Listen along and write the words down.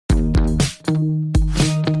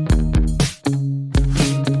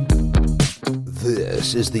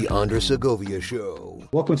This is the Andres Segovia Show.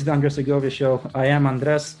 Welcome to the Andres Segovia Show. I am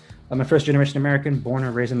Andres. I'm a first-generation American, born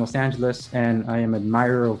and raised in Los Angeles, and I am an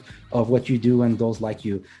admirer of what you do and those like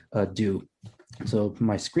you do. So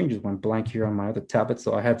my screen just went blank here on my other tablet,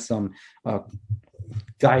 so I had some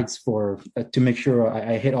guides to make sure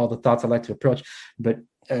I hit all the thoughts I like to approach. But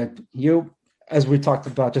you, as we talked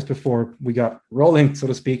about just before we got rolling, so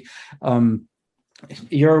to speak,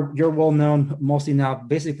 you're well known mostly now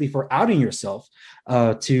basically for outing yourself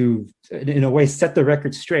to, in a way, set the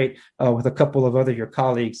record straight with a couple of your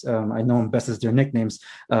colleagues. I know them best as their nicknames,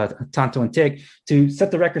 Tanto and Tig, to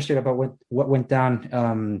set the record straight about what went down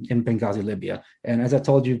in Benghazi, Libya. And as I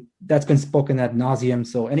told you, that's been spoken ad nauseum.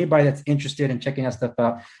 So anybody that's interested in checking that stuff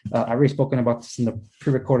out, I've already spoken about this in the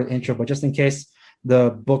pre-recorded intro, but just in case,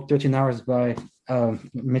 the book 13 Hours by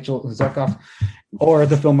Mitchell Zarkov, or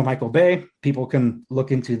the film of Michael Bay, people can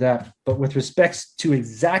look into that. But with respects to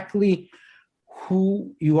exactly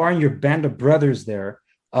who you are and your band of brothers there,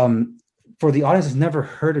 for the audience that's never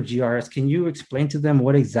heard of GRS, can you explain to them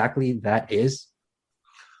what exactly that is?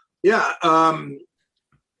 Yeah.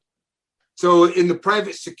 So in the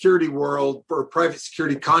private security world, or private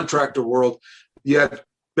security contractor world, you have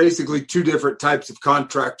basically two different types of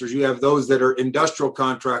contractors. You have those that are industrial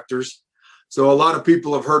contractors. So a lot of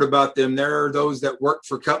people have heard about them. There are those that work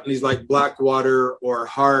for companies like Blackwater or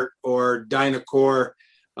Hart or Dynacor,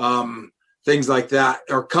 things like that,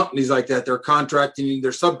 or companies like that. They're contracting,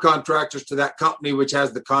 they're subcontractors to that company which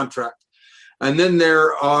has the contract. And then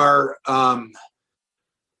there are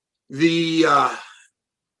the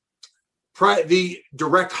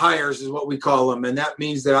direct hires is what we call them. And that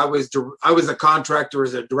means that I was a contractor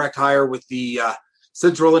as a direct hire with the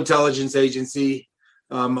Central Intelligence Agency.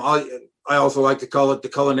 I also like to call it the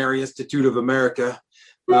Culinary Institute of America.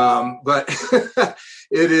 But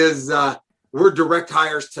it is, we're direct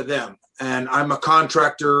hires to them. And I'm a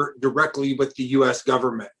contractor directly with the U.S.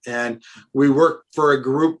 government. And we work for a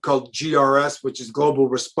group called GRS, which is Global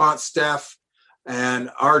Response Staff. And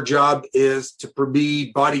our job is to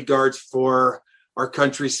be bodyguards for our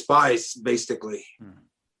country's spies, basically.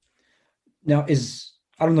 Now,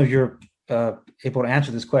 I don't know if you're able to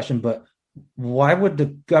answer this question, but why would the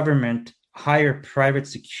government hire private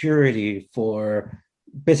security for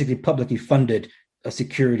basically publicly funded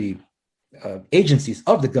security agencies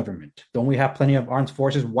of the government? Don't we have plenty of armed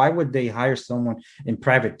forces? Why would they hire someone in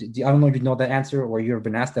private? I don't know if you know that answer or you've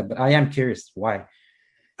been asked that, but I am curious why.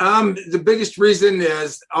 The biggest reason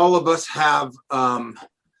is all of us have,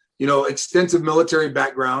 extensive military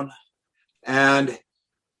background, and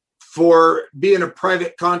for being a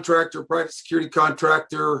private contractor, private security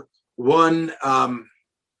contractor,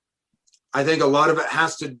 I think a lot of it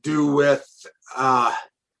has to do with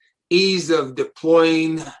ease of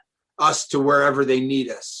deploying us to wherever they need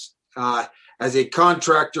us. As a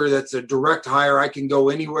contractor, that's a direct hire. I can go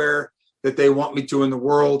anywhere that they want me to in the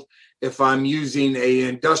world. If I'm using an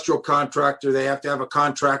industrial contractor, they have to have a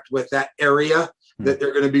contract with that area that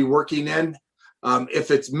they're going to be working in. If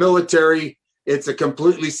it's military, it's a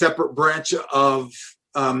completely separate branch of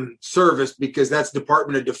service, because that's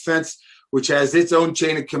Department of Defense, which has its own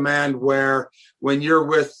chain of command, where when you're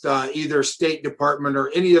with either State Department or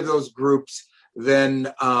any of those groups,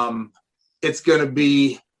 then it's going to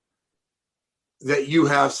be that you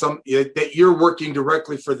have that you're working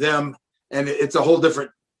directly for them, and it's a whole different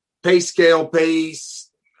pay scale,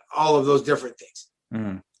 pace, all of those different things.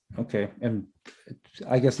 Okay. And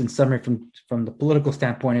I guess in summary, from the political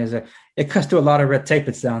standpoint, is that it cuts to a lot of red tape,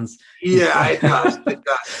 it sounds. Yeah, it does.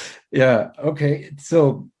 Yeah. Okay.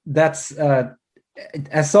 So that's,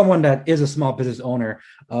 as someone that is a small business owner,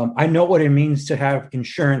 I know what it means to have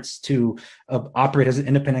insurance to operate as an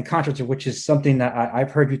independent contractor, which is something that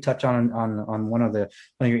I've heard you touch on one of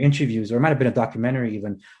your interviews, or it might have been a documentary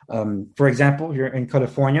even. For example, you're in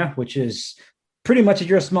California, which is pretty much, if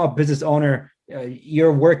you're a small business owner,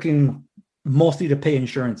 you're working mostly to pay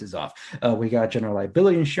insurances off. We got general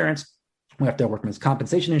liability insurance. We have to have workman's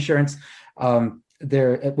compensation insurance.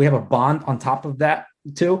 We have a bond on top of that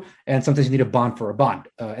too, and sometimes you need a bond for a bond.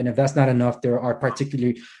 And if that's not enough, there are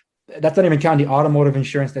that's not even counting the automotive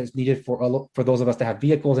insurance that is needed for those of us that have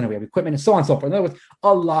vehicles and we have equipment and so on and so forth. In other words,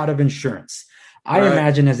 a lot of insurance. I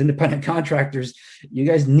imagine as independent contractors, you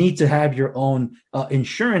guys need to have your own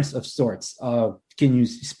insurance of sorts. Can you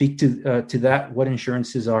speak to that? What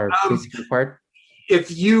insurances are basically required? If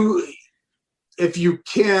you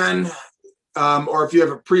can, or if you have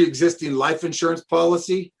a pre-existing life insurance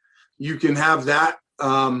policy, you can have that.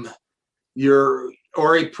 Or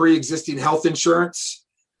a pre-existing health insurance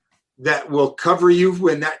that will cover you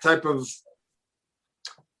in that type of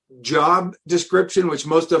job description, which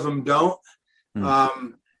most of them don't.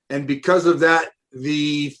 And because of that,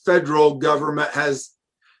 the federal government has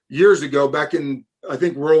years ago, back in, I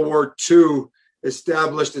think, World War II,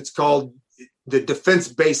 established, it's called the Defense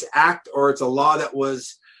Base Act, or it's a law that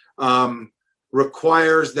was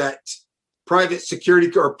requires that private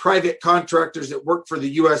security or private contractors that work for the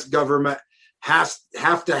U.S. government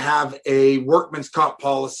have to have a workman's comp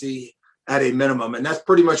policy at a minimum. And that's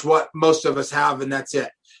pretty much what most of us have. And that's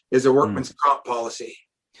it, is a workman's comp policy.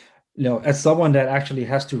 As someone that actually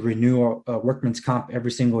has to renew a workman's comp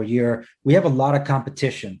every single year, we have a lot of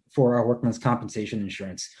competition for our workman's compensation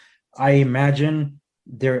insurance. I imagine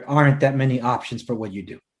there aren't that many options for what you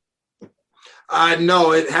do.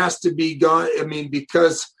 No, it has to be gone. I mean,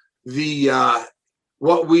 because the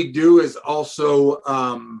what we do is also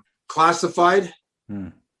classified,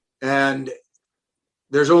 and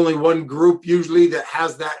there's only one group usually that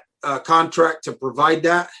has that contract to provide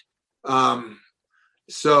that.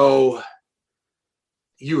 So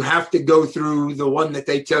you have to go through the one that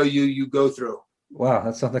they tell you go through. Wow,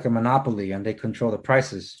 that sounds like a monopoly, and they control the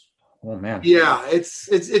prices. Oh man. Yeah, it's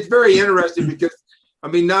very interesting because, I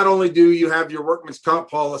mean, not only do you have your workman's comp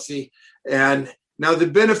policy, and now the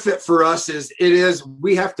benefit for us is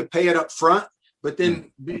we have to pay it up front, but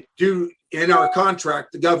then in our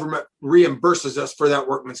contract, the government reimburses us for that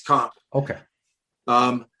workman's comp. Okay.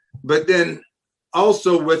 But then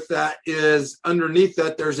also with that is underneath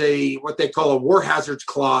that, there's what they call a war hazards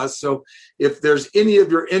clause. So if there's any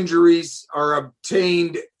of your injuries are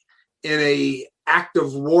obtained in a act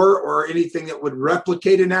of war or anything that would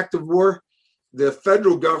replicate an act of war, the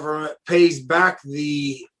federal government pays back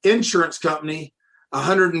the insurance company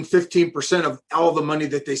 115% of all the money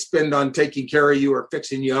that they spend on taking care of you or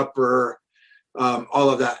fixing you up or all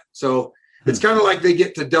of that. So it's kind of like they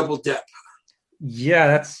get to double dip.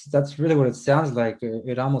 Yeah, that's really what it sounds like.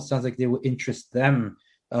 It almost sounds like they would interest them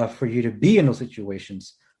for you to be in those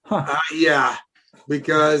situations. Huh. Yeah,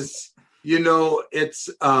 because,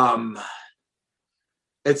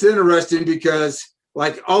 it's interesting because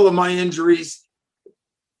like all of my injuries,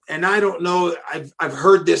 and I don't know, I've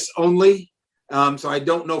heard this only, so I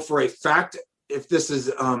don't know for a fact if this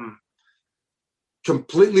is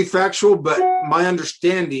completely factual, but my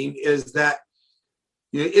understanding is that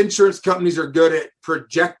insurance companies are good at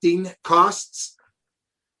projecting costs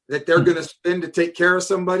that they're going to spend to take care of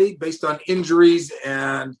somebody based on injuries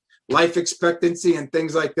and life expectancy and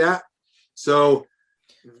things like that. So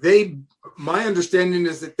my understanding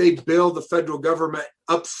is that they bill the federal government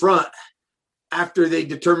up front after they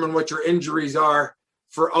determine what your injuries are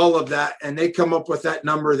for all of that. And they come up with that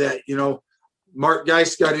number that, Mark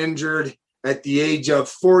Geist got injured at the age of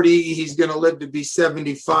 40, he's going to live to be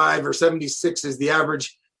 75 or 76 is the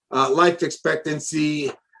average life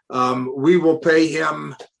expectancy. We will pay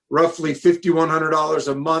him roughly $5,100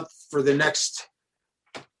 a month for the next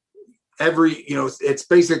it's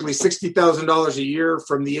basically $60,000 a year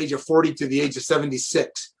from the age of 40 to the age of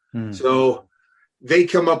 76. So they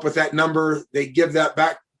come up with that number. They give that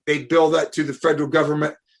back. They bill that to the federal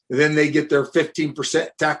government. Then they get their 15%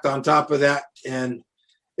 tacked on top of that. And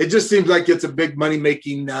it just seems like it's a big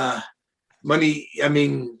money-making money. I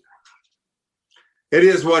mean, it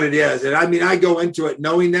is what it is. And I mean, I go into it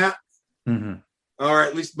knowing that, or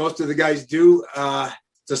at least most of the guys do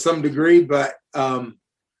to some degree. But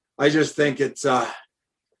I just think it's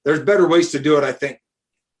there's better ways to do it, I think.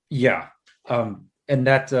 Yeah. And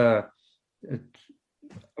that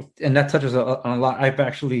touches on a lot. I've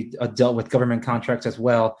actually dealt with government contracts as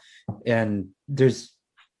well. And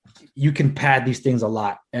you can pad these things a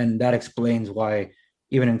lot. And that explains why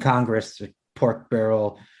even in Congress, pork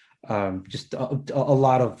barrel, just a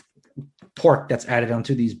lot of pork that's added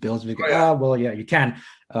onto these bills. We go, you can.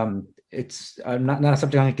 It's not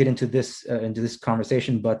something I'm going to get into this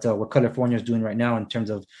conversation, but what California is doing right now in terms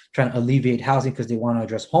of trying to alleviate housing because they want to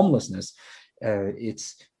address homelessness.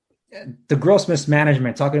 It's the gross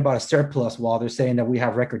mismanagement, talking about a surplus while they're saying that we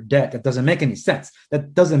have record debt. That doesn't make any sense.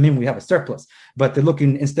 That doesn't mean we have a surplus, but they're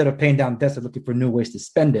looking, instead of paying down debts, they're looking for new ways to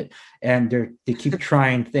spend it. And they keep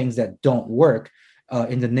trying things that don't work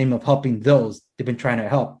in the name of helping those they've been trying to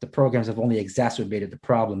help. The programs have only exacerbated the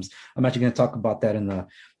problems. I'm actually going to talk about that in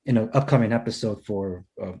an upcoming episode for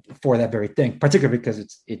that very thing, particularly because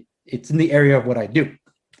it's in the area of what I do.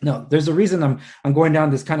 No, there's a reason I'm going down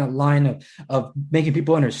this kind of line of making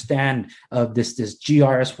people understand this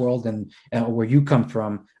GRS world and where you come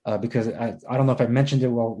from, because I don't know if I mentioned it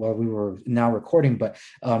while we were now recording, but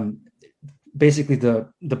basically the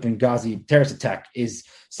Benghazi terrorist attack is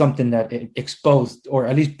something that it exposed, or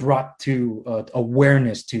at least brought to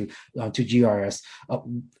awareness to GRS.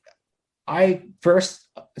 I first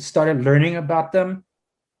started learning about them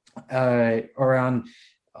around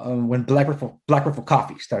when Black Rifle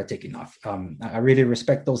Coffee started taking off. I really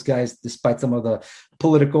respect those guys, despite some of the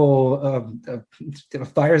political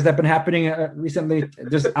fires that have been happening recently.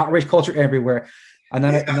 There's outrage culture everywhere. I'm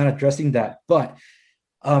not addressing that, but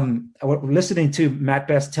listening to Matt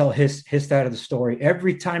Best tell his side of the story.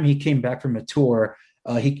 Every time he came back from a tour,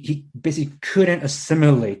 he basically couldn't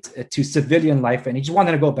assimilate to civilian life, and he just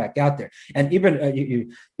wanted to go back out there. And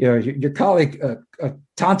even your colleague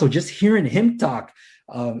Tonto, just hearing him talk,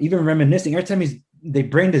 even reminiscing every time they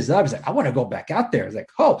bring this up, he's like, I want to go back out there. It's like,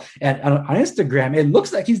 oh, and on Instagram, it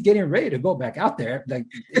looks like he's getting ready to go back out there. Like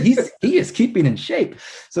he is keeping in shape.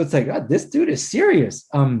 So it's like, God, this dude is serious.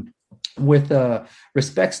 With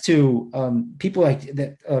respects to people like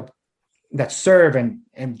that that serve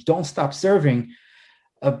and don't stop serving.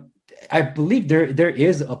 I believe there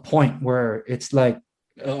is a point where it's like,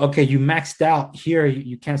 okay, you maxed out here,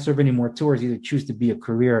 you can't serve any more tours. Either choose to be a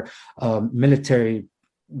career military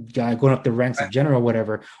guy going up the ranks of general,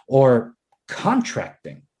 whatever, or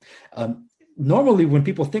contracting. Normally, when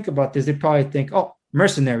people think about this, they probably think, oh,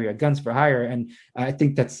 mercenary or guns for hire, and I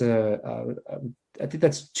think that's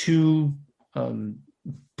too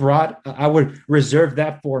broad. I would reserve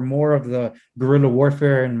that for more of the guerrilla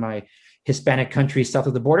warfare in my Hispanic countries south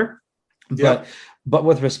of the border. But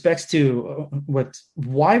with respects to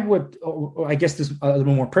why would, I guess this is a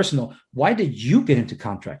little more personal, why did you get into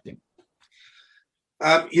contracting?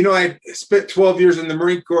 I spent 12 years in the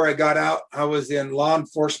Marine Corps. I got out. I was in law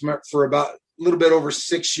enforcement for about a little bit over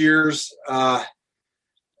 6 years.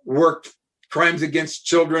 Worked crimes against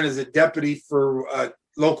children as a deputy for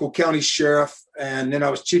local county sheriff. And then I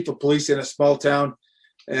was chief of police in a small town.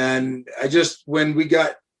 And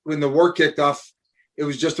when the war kicked off, it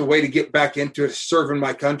was just a way to get back into it, serving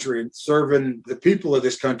my country and serving the people of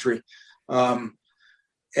this country.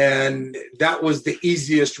 And that was the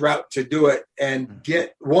easiest route to do it. And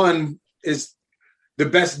get one is the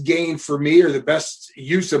best gain for me, or the best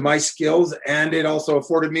use of my skills. And it also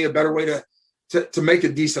afforded me a better way to make a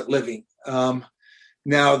decent living.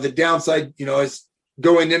 Now the downside, is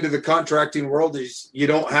going into the contracting world is you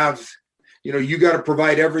don't have, you got to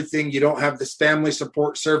provide everything. You don't have this family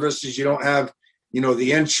support services. You don't have,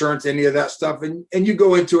 the insurance, any of that stuff. And you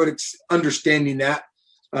go into it understanding that,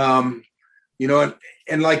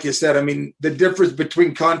 and like you said, I mean, the difference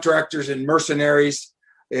between contractors and mercenaries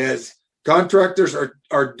is contractors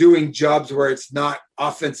are doing jobs where it's not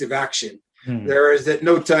offensive action. There is at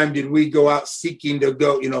no time did we go out seeking to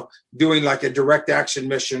go, doing like a direct action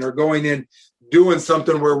mission or going in, doing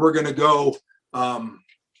something where we're going to go,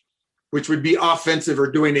 which would be offensive,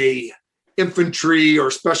 or doing a infantry or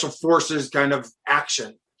special forces kind of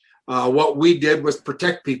action. What we did was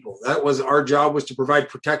protect people. That was our job, was to provide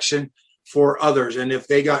protection for others. And if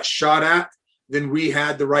they got shot at, then we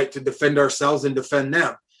had the right to defend ourselves and defend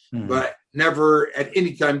them. But never at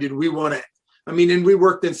any time did we want to, and we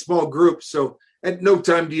worked in small groups. So at no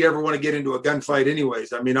time do you ever want to get into a gunfight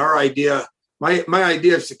anyways. I mean, our idea, my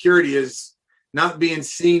idea of security is not being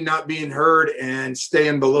seen, not being heard, and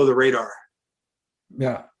staying below the radar.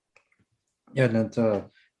 Yeah, that's a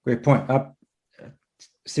great point.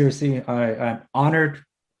 Seriously, I'm honored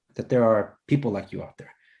that there are people like you out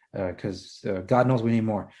there, because God knows we need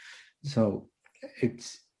more. So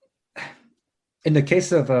it's, in the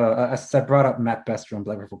case of, as I brought up Matt Best from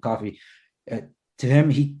Black Rifle Coffee, to him,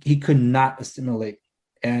 he could not assimilate,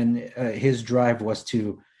 and his drive was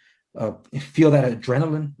to feel that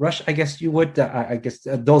adrenaline rush. I guess you would. I guess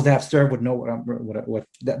those that have served would know what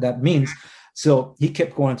that means. So he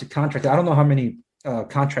kept going to contract. I don't know how many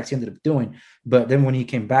contracts he ended up doing, but then when he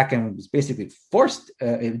came back and was basically forced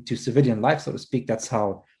into civilian life, so to speak, that's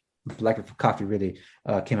how Black Rifle Coffee really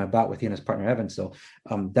came about with he and his partner Evan. So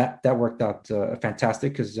that worked out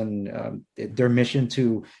fantastic, because then their mission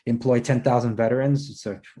to employ 10,000 veterans.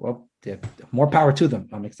 So more power to them.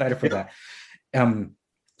 I'm excited for that.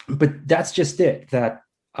 But that's just it. That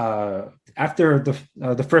after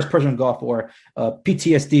the first Persian Gulf War,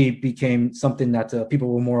 PTSD became something that people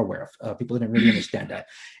were more aware of. People didn't really understand that,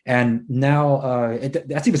 and now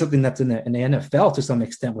that's even something that's in the NFL to some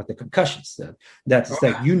extent with the concussions. That's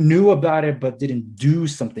like you knew about it but didn't do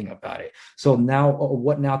something about it. So now,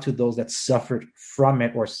 what now to those that suffered from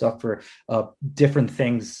it or suffer different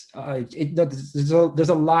things? There's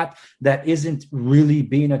a lot that isn't really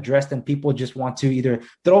being addressed, and people just want to either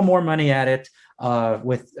throw more money at it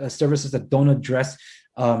with services that don't address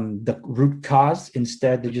the root cause.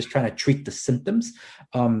 Instead, they're just trying to treat the symptoms,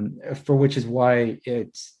 for which is why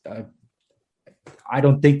it's I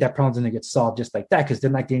don't think that problem's going to get solved just like that, because they're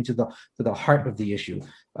not getting to the heart of the issue,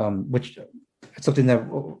 which something that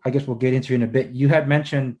I guess we'll get into in a bit. You had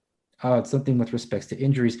mentioned something with respects to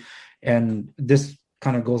injuries, and this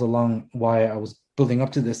kind of goes along why I was building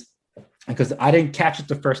up to this, because I didn't catch it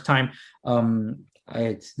the first time.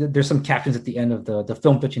 There's some captions at the end of the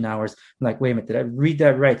film pitching hours. I'm like, wait a minute, did I read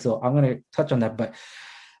that right? So I'm going to touch on that. But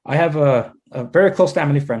I have a very close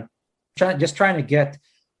family friend trying to get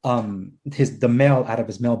the mail out of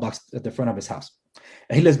his mailbox at the front of his house.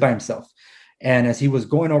 And he lives by himself. And as he was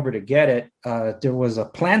going over to get it, there was a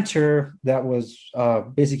planter that was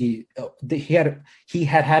basically he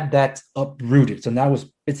had that uprooted. So now it was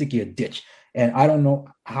basically a ditch. And I don't know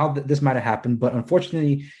how this might have happened, but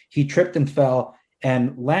unfortunately, he tripped and fell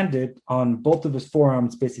and landed on both of his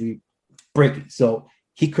forearms, basically breaking. So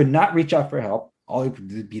he could not reach out for help. All he could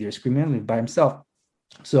do was be there screaming by himself.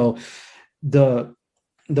 So the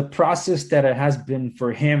process that it has been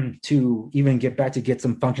for him to even get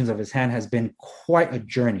some functions of his hand has been quite a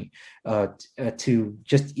journey to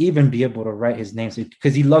just even be able to write his name,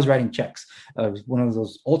 because he loves writing checks. One of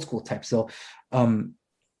those old school types. So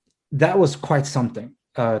that was quite something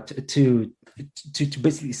to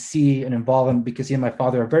basically see and involve him, because he and my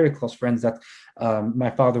father are very close friends. That my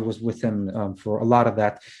father was with him for a lot of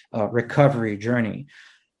that recovery journey.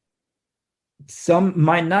 Some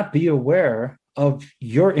might not be aware of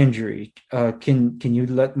your injury. Can you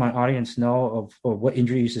let my audience know of what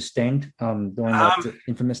injury you sustained during that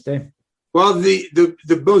infamous day? Well,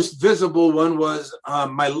 the most visible one was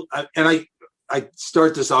I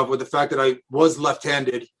start this off with the fact that I was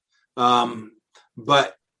left-handed,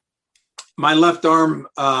 but my left arm,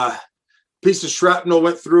 piece of shrapnel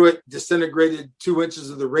went through it, disintegrated 2 inches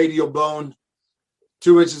of the radial bone,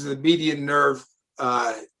 2 inches of the median nerve,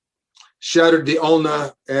 shattered the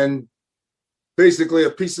ulna, and basically a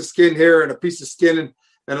piece of skin here and a piece of skin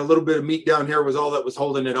and a little bit of meat down here was all that was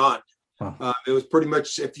holding it on. Wow. It was pretty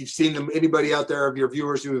much, if you've seen them, anybody out there of your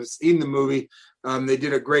viewers who have seen the movie, they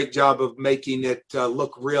did a great job of making it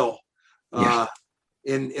look real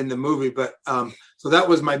in the movie. But so that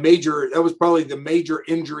was probably the major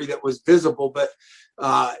injury that was visible. But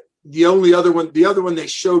the other one they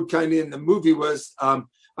showed kind of in the movie was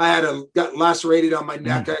I got lacerated on my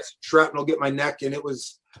neck. I had some shrapnel get my neck, and it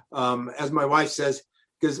was, as my wife says,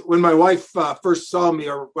 because when my wife first saw me,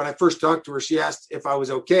 or when I first talked to her, she asked if I was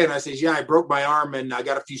okay, and I said, "Yeah, I broke my arm and I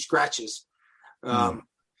got a few scratches."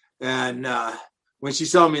 And when she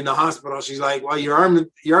saw me in the hospital, she's like, "Well, your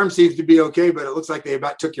arm seems to be okay, but it looks like they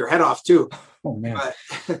about took your head off too." Oh man!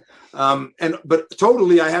 But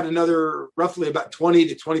totally, I had another roughly about 20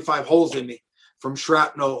 to 25 holes in me from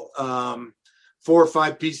shrapnel. 4 or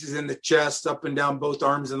 5 pieces in the chest, up and down both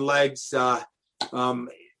arms and legs.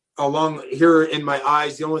 Along here in my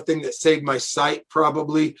eyes, the only thing that saved my sight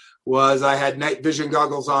probably was I had night vision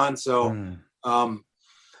goggles on. So,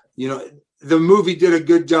 the movie did a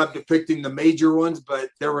good job depicting the major ones, but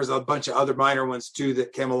there was a bunch of other minor ones too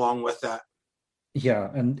that came along with that. Yeah,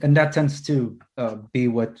 and that tends to be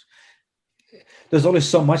what. There's only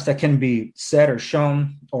so much that can be said or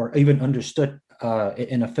shown or even understood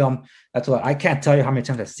in a film. That's why I can't tell you how many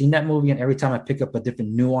times I've seen that movie, and every time I pick up a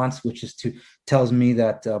different nuance, which tells me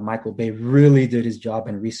that Michael Bay really did his job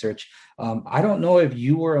in research. I don't know if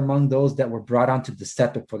you were among those that were brought onto the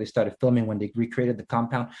set before they started filming when they recreated the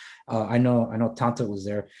compound. I know Tanta was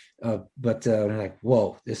there, but like,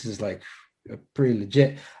 whoa, this is like pretty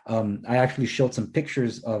legit. I actually showed some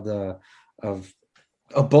pictures of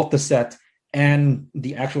both the set and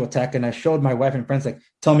the actual attack, and I showed my wife and friends, like,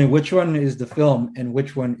 tell me which one is the film and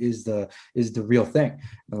which one is the real thing.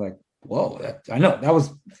 I'm like, whoa, I know that was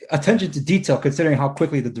attention to detail considering how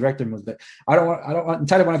quickly the director moves. But I don't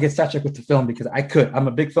entirely want to get sidetracked with the film, because I'm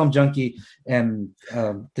a big film junkie, and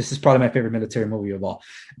this is probably my favorite military movie of all.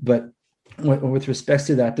 But with respects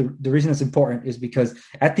to that, the reason it's important is because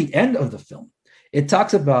at the end of the film, it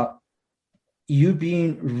talks about you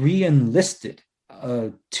being re-enlisted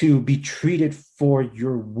to be treated for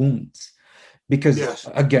your wounds. Because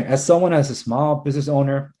again, as a small business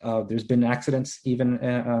owner, there's been accidents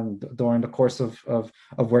even during the course of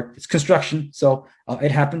work. It's construction, so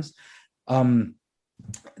it happens.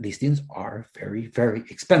 These things are very, very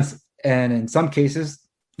expensive. And in some cases,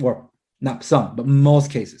 well, not some, but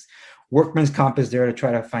most cases, workman's comp is there to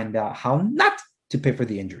try to find out how not to pay for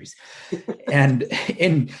the injuries. And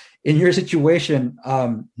in your situation,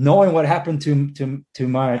 knowing what happened to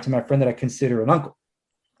my friend that I consider an uncle,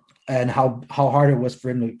 and how hard it was for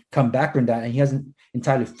him to come back from that, and he hasn't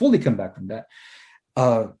entirely fully come back from that.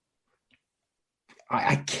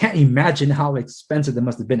 I can't imagine how expensive that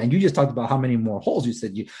must have been. And you just talked about how many more holes you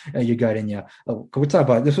said you got in you. Can we talk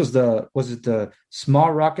about this? Was it the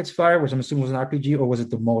small rockets fire, which I'm assuming was an RPG, or was it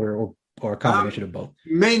the motor, or or a combination of both?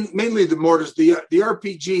 Mainly the mortars. The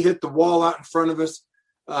RPG hit the wall out in front of us.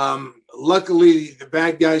 Luckily, the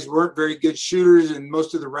bad guys weren't very good shooters, and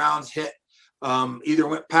most of the rounds hit either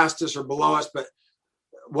went past us or below us. But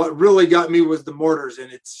what really got me was the mortars,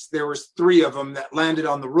 and there was 3 of them that landed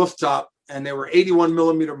on the rooftop, and they were 81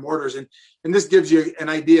 millimeter mortars. And this gives you an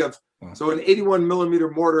idea of, so an 81 millimeter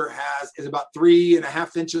mortar is about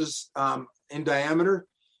 3.5 inches in diameter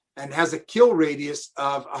and has a kill radius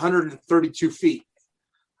of 132 feet,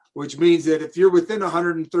 which means that if you're within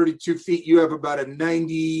 132 feet, you have about a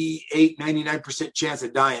 99% chance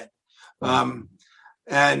of dying.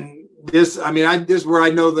 And this is where I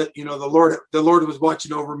know that, the Lord was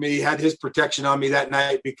watching over me, had his protection on me that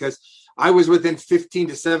night, because I was within 15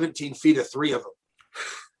 to 17 feet of 3 of them.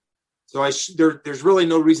 So there's really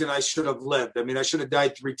no reason I should have lived. I mean, I should have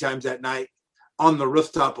died 3 times that night on the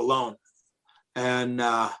rooftop alone. And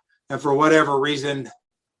for whatever reason,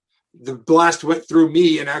 the blast went through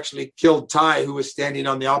me and actually killed Ty, who was standing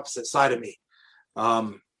on the opposite side of me.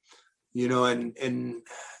 And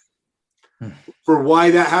for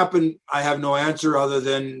why that happened, I have no answer other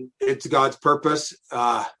than it's God's purpose.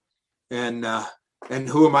 And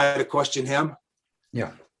who am I to question him?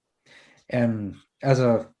 Yeah. And as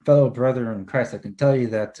a fellow brother in Christ, I can tell you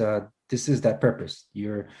that this is that purpose.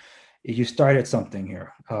 You started something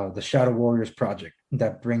here, the Shadow Warriors Project,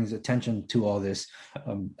 that brings attention to all this.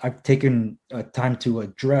 I've taken time to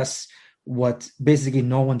address what basically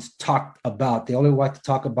no one's talked about. They only like to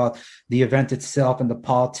talk about the event itself and the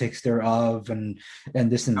politics thereof and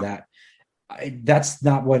this and that. That's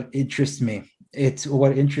not what interests me. It's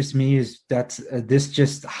what interests me is that this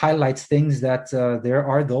just highlights things that there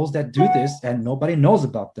are those that do this and nobody knows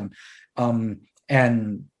about them.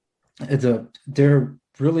 And there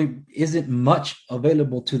really isn't much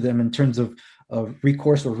available to them in terms of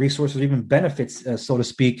recourse or resources, or even benefits, so to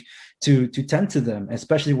speak, to tend to them,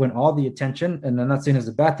 especially when all the attention, and I'm not saying it's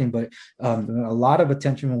a bad thing, but a lot of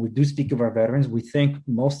attention when we do speak of our veterans, we think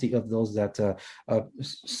mostly of those that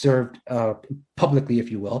served publicly, if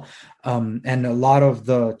you will. And a lot of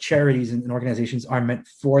the charities and organizations are meant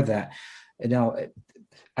for that. Now,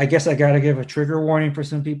 I guess I got to give a trigger warning for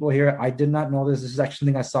some people here. I did not know this. This is actually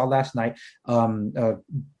something I saw last night.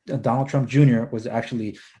 Donald Trump Jr. was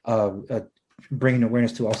actually bringing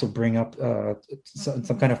awareness to also bring up some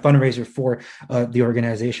kind of fundraiser for the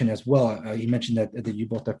organization as well. You mentioned that you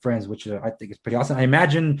both are friends, which I think is pretty awesome. I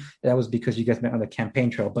imagine that was because you guys met on the campaign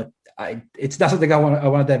trail, but it's not something I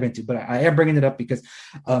want to dive into, but I am bringing it up because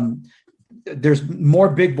there's more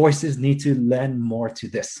big voices need to lend more to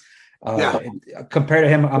this. Compared to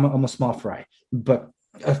him, I'm a small fry, but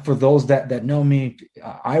for those that know me,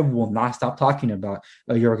 I will not stop talking about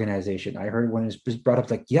your organization. I heard when it was brought up,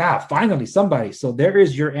 like, yeah, finally somebody. So there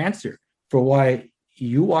is your answer for why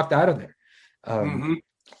you walked out of there.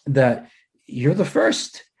 That you're the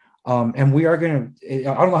first. And we are going to,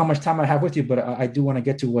 I don't know how much time I have with you, but I do want to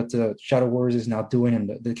get to what the Shadow Warriors is now doing and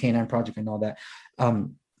the K9 project and all that.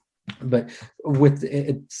 But with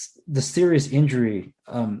the serious injury,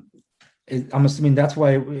 I'm assuming that's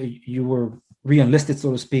why you were re-enlisted,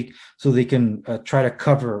 so to speak, so they can try to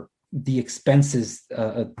cover the expenses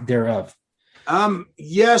thereof.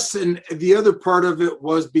 Yes, and the other part of it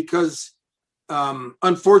was because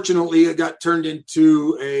unfortunately it got turned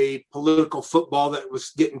into a political football that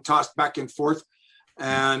was getting tossed back and forth,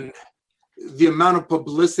 and the amount of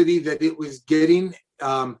publicity that it was getting,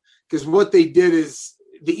 because what they did is,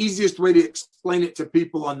 the easiest way to explain it to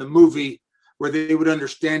people on the movie where they would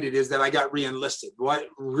understand it is that I got re-enlisted. What it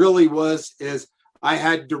really was is I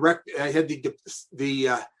had the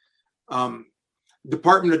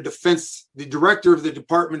Department of Defense, the director of the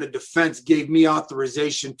Department of Defense gave me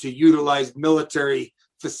authorization to utilize military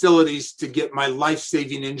facilities to get my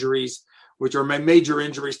life-saving injuries, which are my major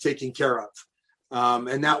injuries, taken care of.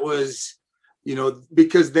 And that was,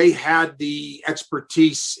 because they had the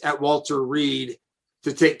expertise at Walter Reed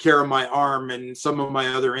to take care of my arm and some of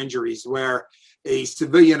my other injuries, where a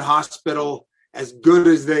civilian hospital, as good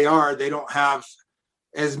as they are, they don't have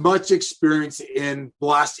as much experience in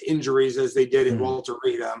blast injuries as they did at Walter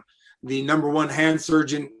Reed. The number one hand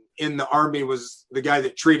surgeon in the Army was the guy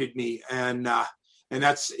that treated me, and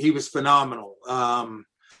he was phenomenal.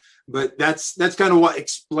 But that's kind of what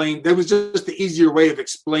explained. That was just the easier way of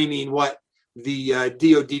explaining what the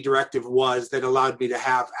DoD directive was that allowed me to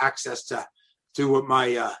have access to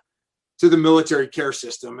my to the military care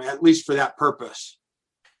system, at least for that purpose.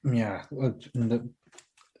 Yeah, and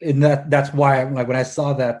that's why, like, when I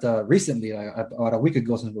saw that recently, about a week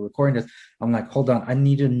ago since we're recording this, I'm like, hold on, I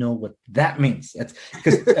need to know what that means. It's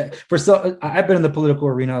because I've been in the political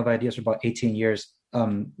arena of ideas for about 18 years,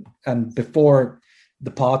 And before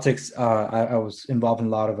the politics, I was involved in a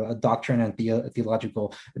lot of doctrine and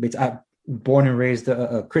theological debates. I born and raised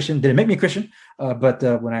a Christian. Didn't make me a Christian, but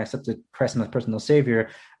when I accepted Christ as personal savior,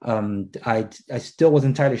 I still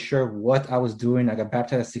wasn't entirely sure what I was doing. I got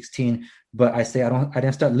baptized at 16, but I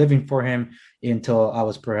didn't start living for him until I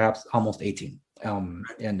was perhaps almost 18.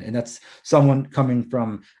 And that's someone coming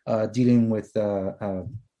from dealing with a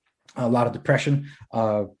lot of depression.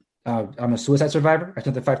 I'm a suicide survivor. I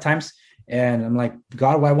attempted 5 times. And I'm like,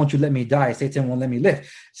 God, why won't you let me die? Satan won't let me live.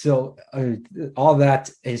 So all that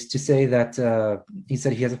is to say that he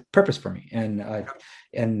said he has a purpose for me.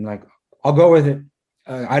 And like, I'll go with it.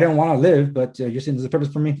 I didn't want to live, but you're saying there's a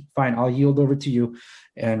purpose for me. Fine, I'll yield over to you.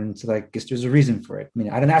 And so like, I guess there's a reason for it. I mean,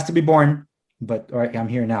 I didn't ask to be born, but all right, I'm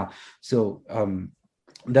here now. So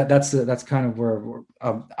that's kind of where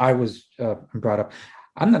I was brought up.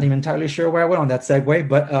 I'm not even entirely sure where I went on that segue,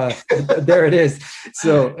 but there it is.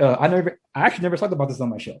 So I actually never talked about this on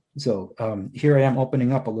my show. So here I am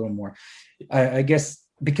opening up a little more. I guess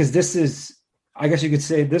because I guess you could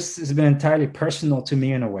say this has been entirely personal to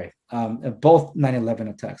me in a way. Both 9/11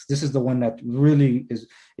 attacks. This is the one that really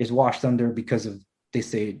is washed under because of, they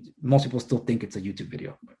say most people still think it's a YouTube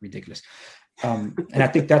video. Ridiculous. And I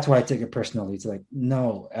think that's why I take it personally. It's like,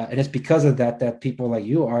 no, and it's because of that people like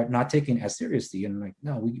you are not taken as seriously. And like,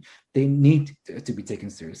 no, they need to be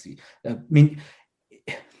taken seriously. I mean,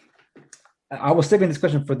 I was saving this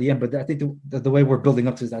question for the end, but I think the way we're building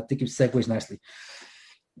up to this, I think it segues nicely.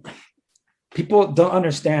 People don't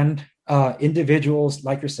understand individuals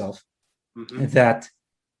like yourself that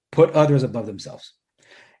put others above themselves.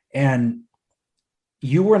 And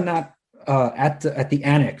you were not at the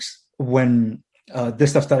annex when this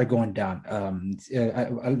stuff started going down.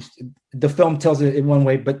 The film tells it in one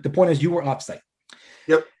way, but the point is you were off site.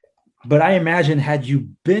 Yep. But I imagine had you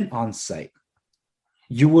been on site,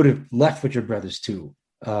 you would have left with your brothers to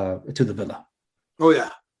the villa. Oh yeah.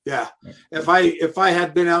 Yeah. If I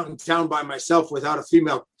had been out in town by myself without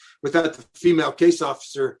the female case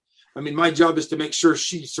officer, I mean, my job is to make sure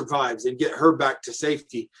she survives and get her back to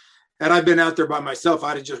safety. Had I been out there by myself,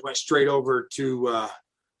 I'd have just went straight over to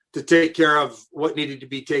take care of what needed to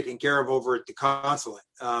be taken care of over at the consulate.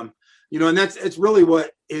 And it's really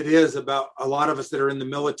what it is about a lot of us that are in the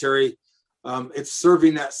military. It's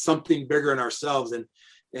serving that something bigger in ourselves.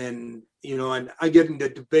 And I get into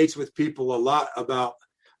debates with people a lot about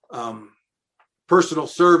personal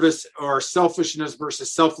service or selfishness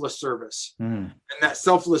versus selfless service. And that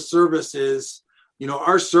selfless service is,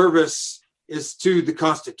 our service is to the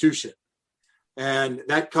Constitution. And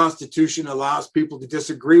that Constitution allows people to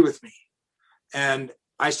disagree with me. And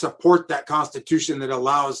I support that Constitution that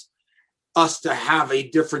allows us to have a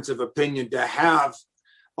difference of opinion, to have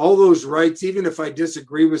all those rights. Even if I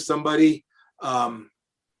disagree with somebody, I'm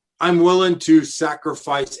willing to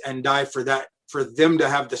sacrifice and die for that, for them to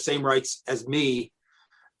have the same rights as me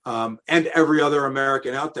and every other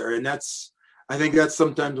American out there. And I think that's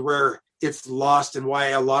sometimes where it's lost and why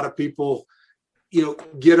a lot of people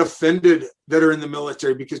get offended that are in the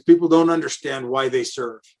military, because people don't understand why they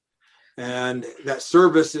serve. And that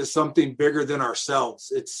service is something bigger than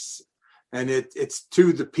ourselves. It's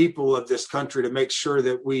to the people of this country to make sure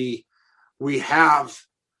that we have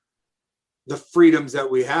the freedoms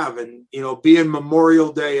that we have. And, being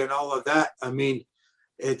Memorial Day and all of that, I mean,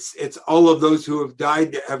 it's all of those who have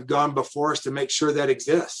died that have gone before us to make sure that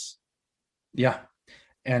exists. Yeah.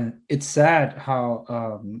 And it's sad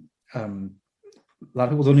how, a lot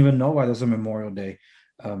of people don't even know why there's a Memorial Day.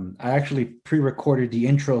 I actually pre-recorded the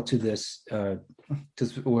intro to this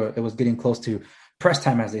because it was getting close to press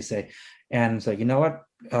time, as they say. And it's like, you know what?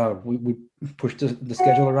 We pushed the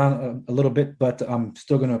schedule around a little bit, but I'm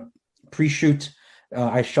still going to pre-shoot.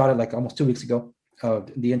 I shot it like almost 2 weeks ago.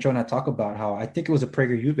 The intro, and I talk about how I think it was a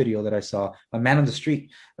PragerU video that I saw. A man on the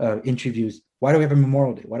street interviews, why do we have a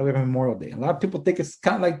Memorial Day? Why do we have a Memorial Day? And a lot of people think it's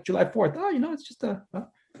kind of like July 4th. Oh, it's just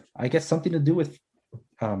I guess something to do with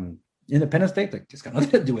Independence Day. Like, it's got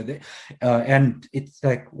nothing to do with it. And it's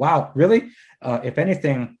like, wow, really? If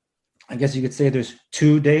anything, I guess you could say there's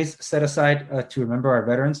 2 days set aside to remember our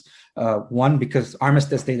veterans. One, because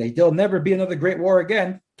Armistice Day, there'll never be another Great War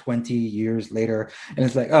again 20 years later. And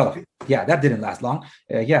it's like, oh, yeah, that didn't last long.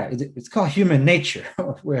 It's called human nature.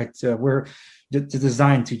 We're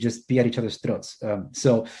designed to just be at each other's throats.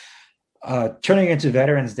 So turning into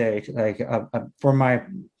Veterans Day, like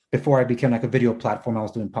before I became like a video platform, I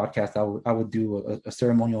was doing podcasts. I would do a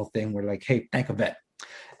ceremonial thing where like, hey, thank a vet.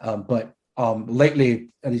 But lately,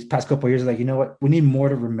 these past couple of years, like, you know what, we need more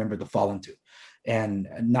to remember the fallen to, and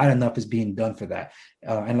not enough is being done for that.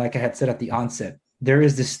 And like I had said at the onset, there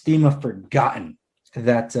is this theme of forgotten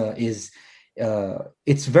that is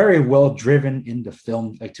it's very well driven in the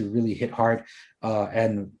film, like to really hit hard.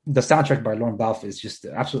 And the soundtrack by Lorne Balfe is just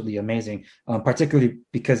absolutely amazing, particularly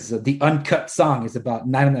because the uncut song is about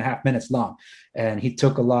 9.5 minutes long. And he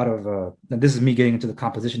took a lot of, and this is me getting into the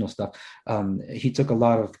compositional stuff. He took a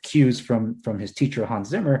lot of cues from his teacher, Hans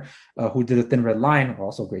Zimmer, who did A Thin Red Line,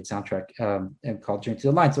 also a great soundtrack, and called Journey to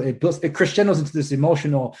the Line. So it crescendos into this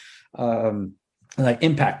emotional like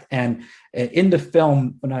impact. And in the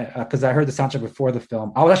film, when because I heard the soundtrack before the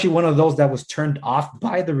film, I was actually one of those that was turned off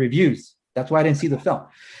by the reviews. That's why I didn't see the film.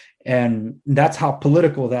 And that's how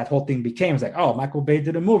political that whole thing became. It's like, oh, Michael Bay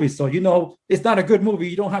did a movie, so it's not a good movie.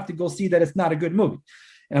 You don't have to go see that it's not a good movie.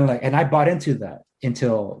 And I bought into that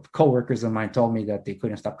until coworkers of mine told me that they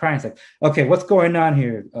couldn't stop crying. It's like, okay, what's going on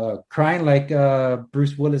here? Crying like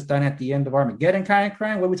Bruce Willis done at the end of Armageddon, kind of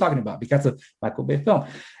crying? What are we talking about? Because of Michael Bay film.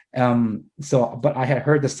 But I had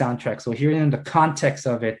heard the soundtrack. So hearing the context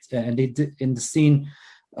of it, and they did in the scene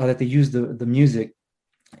that they used the music,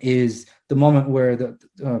 is the moment where the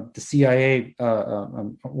CIA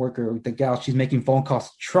worker, the gal, she's making phone calls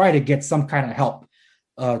to try to get some kind of help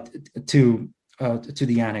to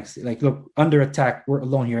the annex. Like, look, under attack, we're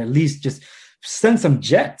alone here. At least just send some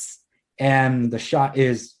jets. And the shot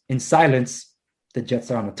is in silence. The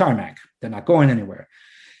jets are on the tarmac. They're not going anywhere.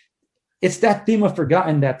 It's that theme of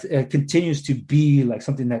forgotten that continues to be like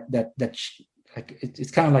something that like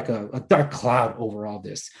it's kind of like a dark cloud over all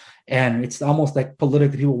this. And it's almost like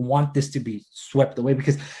politically people want this to be swept away,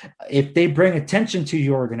 because if they bring attention to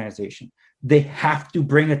your organization, they have to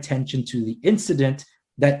bring attention to the incident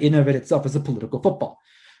that in of it itself is a political football.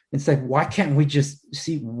 It's like, why can't we just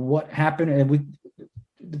see what happened? And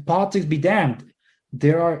the politics be damned.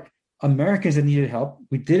 There are Americans that needed help.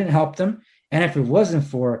 We didn't help them. And if it wasn't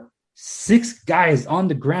for 6 guys on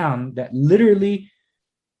the ground that literally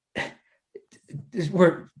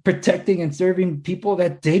were protecting and serving people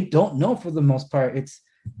that they don't know for the most part,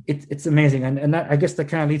 it's amazing. And that, I guess that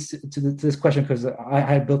kind of leads to this question, because I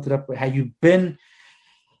had built it up. Had you been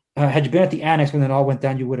at the annex when it all went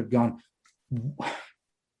down, you would have gone.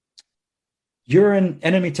 You're in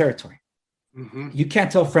enemy territory. Mm-hmm. You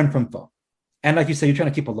can't tell friend from foe, and like you said, you're trying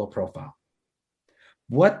to keep a low profile.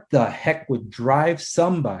 What the heck would drive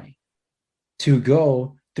somebody to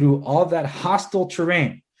go through all that hostile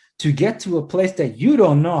terrain to get to a place that you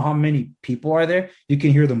don't know how many people are there? You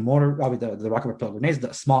can hear the mortar, the rocket propelled grenades,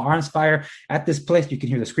 the small arms fire at this place. You can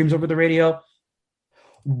hear the screams over the radio.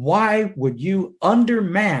 Why would you,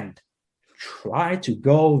 undermanned, try to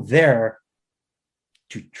go there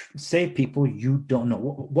to save people you don't know?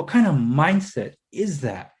 What kind of mindset is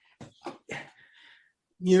that?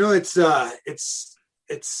 It's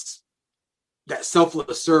that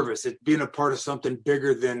selfless service. It's being a part of something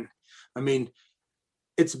bigger than,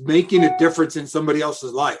 it's making a difference in somebody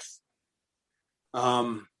else's life.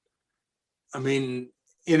 In a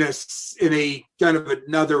kind of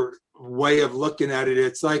another way of looking at it,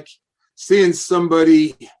 it's like seeing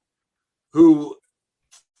somebody who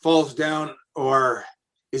falls down or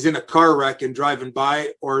is in a car wreck and driving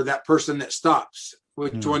by, or that person that stops.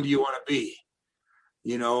 Which one do you want to be?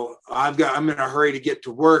 I'm in a hurry to get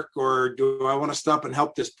to work, or do I want to stop and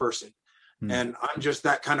help this person? And I'm just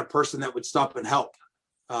that kind of person that would stop and help.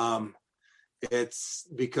 It's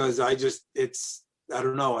because I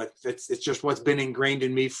don't know. It's just what's been ingrained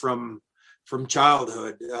in me from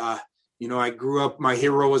childhood. I grew up, my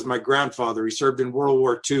hero was my grandfather. He served in World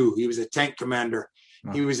War II. He was a tank commander.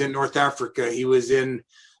 Wow. He was in North Africa. He was in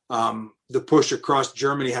the push across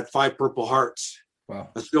Germany, had 5 Purple Hearts. Wow.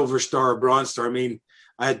 A Silver Star, a Bronze Star.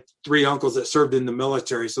 I had 3 uncles that served in the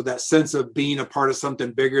military. So that sense of being a part of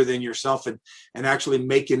something bigger than yourself and actually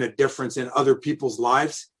making a difference in other people's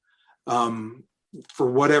lives, for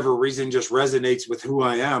whatever reason, just resonates with who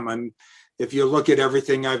I am. If you look at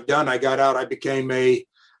everything I've done, I got out, I became a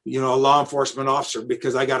law enforcement officer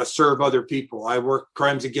because I got to serve other people. I worked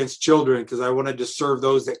crimes against children because I wanted to serve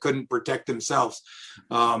those that couldn't protect themselves.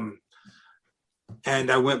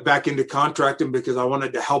 And I went back into contracting because I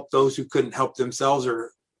wanted to help those who couldn't help themselves,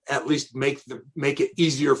 or at least make it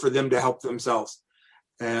easier for them to help themselves.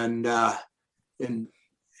 And to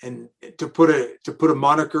put a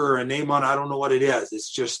moniker or a name on, I don't know what it is. It's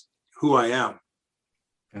just who I am.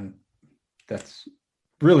 And that's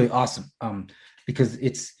really awesome. Because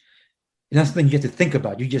it's not something you have to think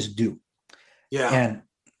about. You just do. Yeah.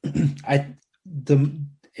 And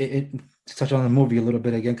to touch on the movie a little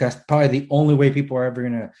bit again, because probably the only way people are ever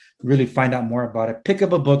going to really find out more about it. Pick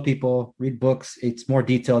up a book, people. Read books. It's more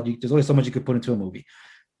detailed. There's only so much you could put into a movie.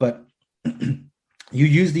 But you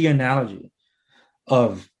use the analogy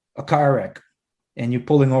of a car wreck and you're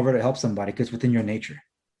pulling over to help somebody because it's within your nature.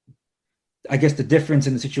 I guess the difference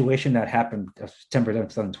in the situation that happened September 11th,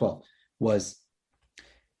 2012 was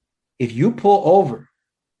if you pull over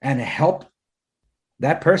and help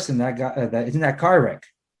that person that got that is in that car wreck,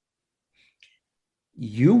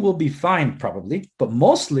 you will be fined probably, but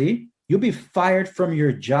mostly you'll be fired from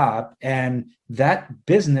your job, and that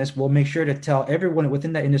business will make sure to tell everyone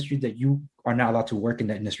within that industry that you are not allowed to work in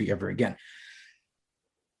that industry ever again.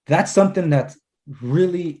 That's something that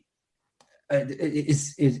really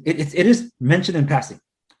it is mentioned in passing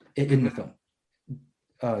in the film.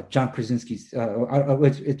 John Krasinski's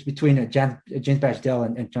it's between James Badge-Dale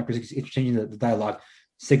and John Krasinski exchanging the dialogue.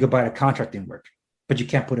 Say goodbye to contracting work, but you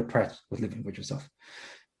can't put a price with living with yourself.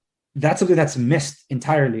 That's something that's missed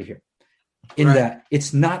entirely here, in that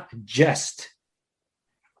it's not just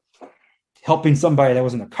helping somebody that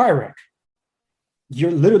was in a car wreck.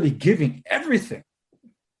 You're literally giving everything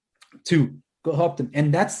to go help them,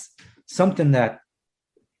 and that's something that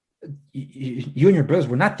you and your brothers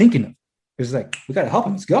were not thinking of. It's like, we got to help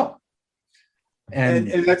them. Let's go. And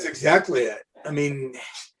that's exactly it. I mean,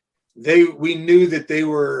 we knew that they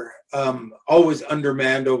were always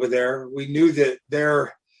undermanned over there. We knew that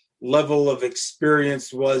their level of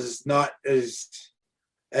experience was not as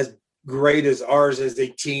great as ours as a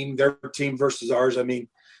team, their team versus ours. I mean,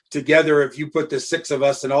 together, if you put the six of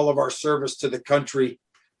us and all of our service to the country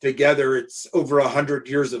together, it's over 100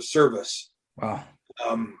 years of service. Wow.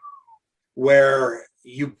 Where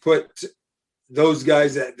you put those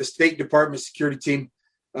guys at the State Department security team,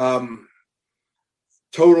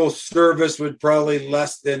 total service would probably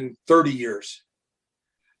less than 30 years,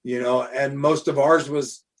 and most of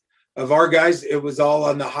our guys, it was all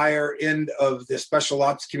on the higher end of the special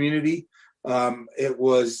ops community. It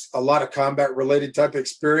was a lot of combat related type of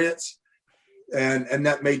experience. And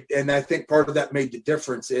I think part of that made the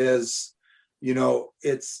difference is,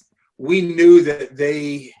 we knew that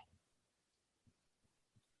they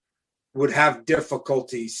would have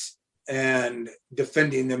difficulties and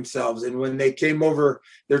defending themselves. And when they came over,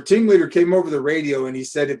 their team leader came over the radio and he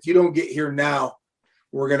said, if you don't get here now,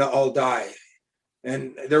 we're going to all die.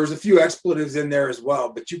 And there was a few expletives in there as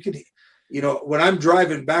well, but you could, when I'm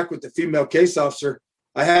driving back with the female case officer,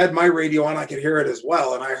 I had my radio on, I could hear it as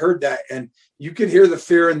well. And I heard that, and you could hear the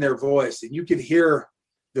fear in their voice, and you could hear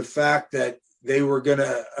the fact that they were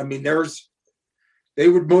they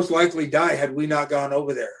would most likely die had we not gone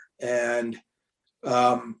over there. And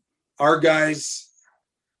our guys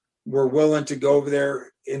were willing to go over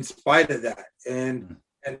there in spite of that. And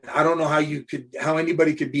I don't know how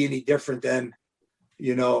anybody could be any different than,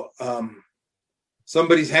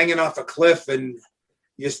 somebody's hanging off a cliff and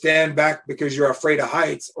you stand back because you're afraid of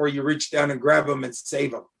heights, or you reach down and grab them and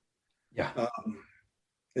save them. Yeah.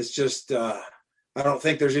 It's just, I don't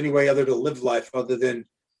think there's any way other to live life other than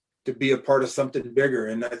to be a part of something bigger.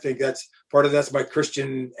 And I think that's my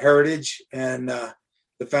Christian heritage and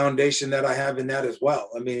the foundation that I have in that as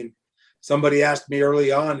well. I mean, somebody asked me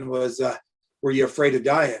early on were you afraid of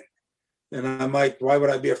dying? And I'm like, why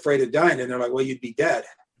would I be afraid of dying? And they're like, well, you'd be dead.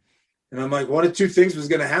 And I'm like, one of two things was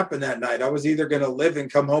going to happen that night. I was either going to live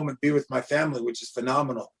and come home and be with my family, which is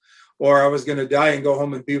phenomenal, or I was going to die and go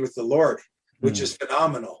home and be with the Lord, which is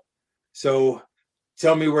phenomenal. So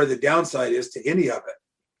tell me where the downside is to any of it.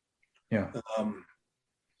 Yeah.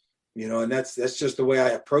 And that's just the way I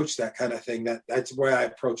approach that kind of thing. That's the way I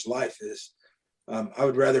approach life is, I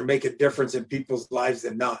would rather make a difference in people's lives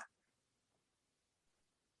than not.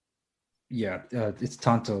 Yeah. It's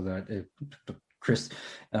Tonto that Chris,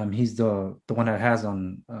 he's the one that has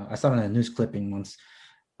on, I saw it in a news clipping once,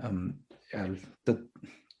 the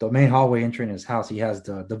main hallway entering his house, he has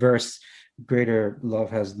the verse, greater love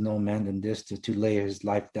has no man than this, to lay his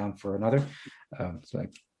life down for another. So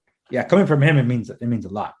like, yeah, coming from him, it means a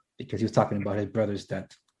lot, because he was talking about his brothers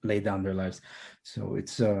that laid down their lives. So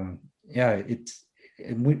it's we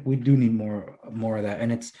do need more of that.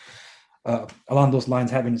 And it's along those lines,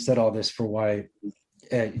 having said all this, for why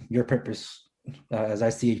your purpose, as I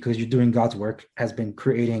see it, because you're doing God's work, has been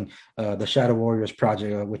creating the Shadow Warriors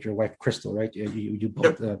project with your wife Crystal, right? You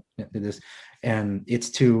both did this, and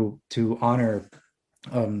it's to honor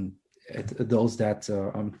those that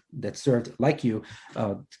served like you,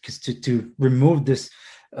 because to remove this,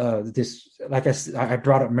 like I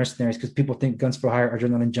brought up mercenaries because people think guns for hire,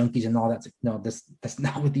 adrenaline junkies, and all that. No, that's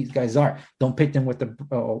not what these guys are. Don't paint them with a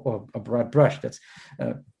broad brush.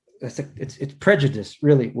 It's prejudice,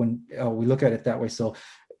 really, when we look at it that way. So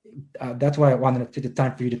that's why I wanted to take the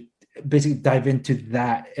time for you to basically dive into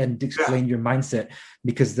that and explain your mindset,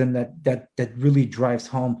 because then that really drives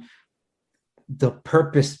home the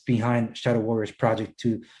purpose behind Shadow Warriors Project,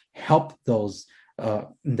 to help those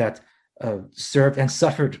that served and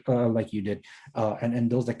suffered like you did, and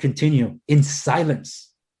those that continue in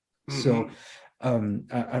silence. Mm-hmm. So,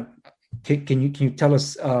 can you tell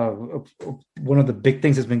us one of the big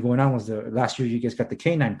things that's been going on was the last year you guys got the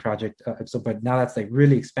Canine Project, but now that's like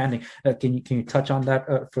really expanding. Can you touch on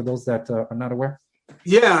that for those that are not aware?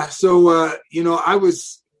 Yeah, so I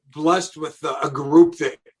was blessed with a group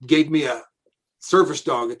that gave me a service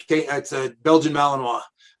dog. It's a Belgian Malinois.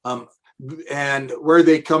 And where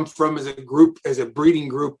they come from as a breeding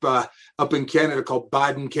group up in Canada called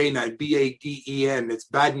Baden Canine, Baden. It's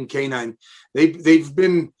Baden Canine. They've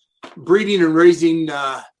been breeding and raising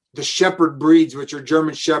the shepherd breeds, which are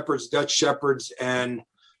German shepherds, Dutch shepherds, and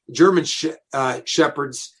German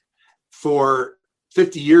shepherds for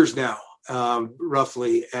 50 years now,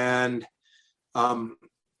 roughly. And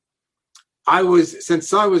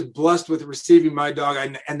since I was blessed with receiving my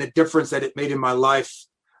dog and the difference that it made in my life,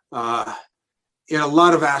 in a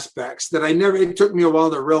lot of aspects that it took me a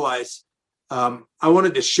while to realize. I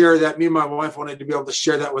wanted to share that. Me and my wife wanted to be able to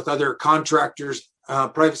share that with other contractors,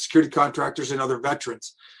 private security contractors, and other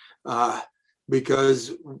veterans,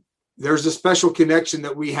 because there's a special connection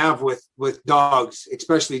that we have with dogs,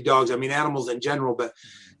 especially dogs. I mean, animals in general, but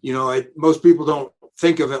most people don't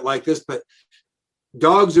think of it like this, but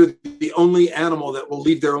dogs are the only animal that will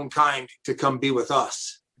leave their own kind to come be with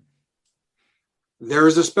us. There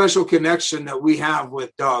is a special connection that we have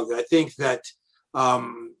with dogs. I think that,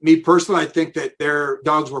 me personally, I think that their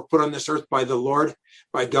dogs were put on this earth by the Lord,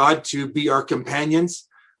 by God, to be our companions.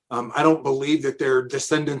 I don't believe that they're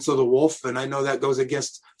descendants of the wolf, and I know that goes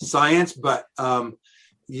against science, but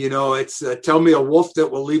it's tell me a wolf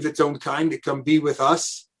that will leave its own kind to come be with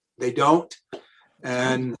us. They don't,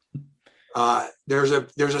 and there's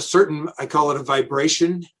a certain, I call it a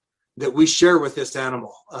vibration, that we share with this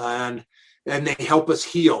animal, and they help us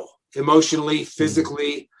heal emotionally,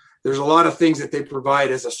 physically. There's a lot of things that they provide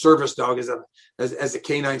as a service dog, as a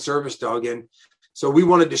canine service dog. And so we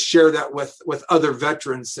wanted to share that with other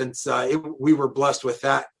veterans, since we were blessed with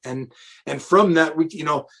that. And from that, we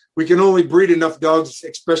can only breed enough dogs,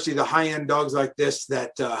 especially the high-end dogs like this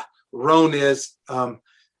that Roan is.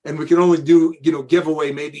 And we can only give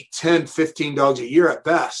away maybe 10, 15 dogs a year at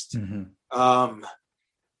best. Mm-hmm.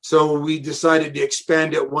 So we decided to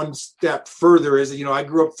expand it one step further. I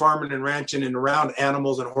grew up farming and ranching and around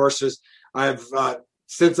animals and horses.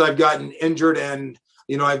 Since I've gotten injured, and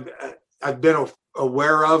I've been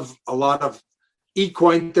aware of a lot of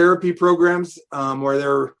equine therapy programs where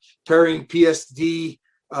they're pairing PSD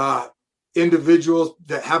individuals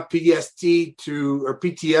that have PTS,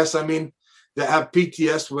 that have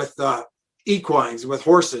PTS with equines, with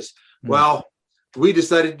horses. Mm. Well, we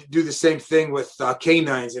decided to do the same thing with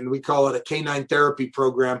canines, and we call it a canine therapy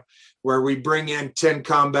program, where we bring in 10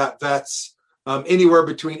 combat vets, anywhere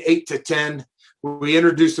between 8 to 10. We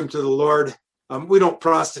introduce them to the Lord. We don't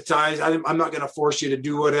proselytize. I'm not going to force you to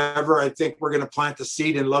do whatever. I think we're going to plant the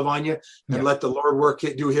seed and love on you and let the Lord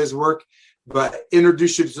do his work. But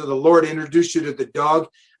introduce you to the Lord, introduce you to the dog,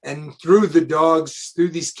 and through the dogs, through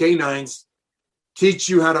these canines, teach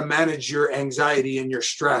you how to manage your anxiety and your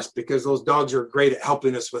stress, because those dogs are great at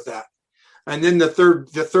helping us with that. And then the third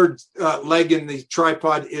leg in the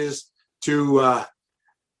tripod is to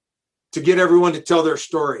get everyone to tell their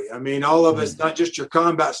story. All of us, not just your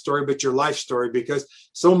combat story, but your life story, because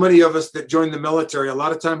so many of us that join the military, a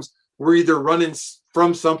lot of times we're either running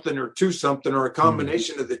from something or to something, or a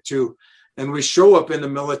combination of the two. And we show up in the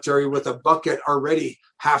military with a bucket already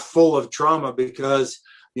half full of trauma, because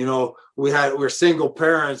we're single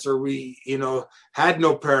parents, or we had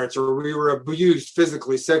no parents, or we were abused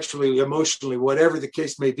physically, sexually, emotionally, whatever the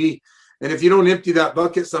case may be. And if you don't empty that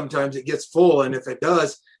bucket, sometimes it gets full. And if it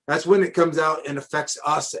does, that's when it comes out and affects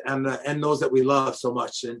us and those that we love so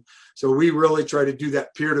much. And so we really try to do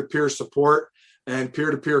that peer-to-peer support and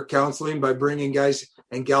peer-to-peer counseling by bringing guys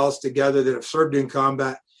and gals together that have served in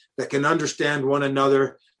combat, that can understand one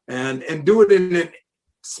another, and do it in a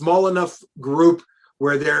small enough group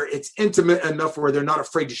where it's intimate enough where they're not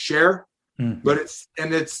afraid to share, but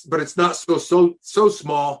it's not so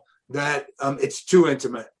small that it's too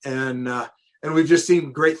intimate. And we've just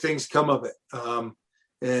seen great things come of it.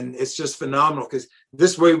 And it's just phenomenal, because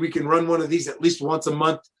this way we can run one of these at least once a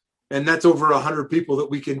month, and that's over 100 people that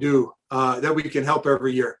we can do, that we can help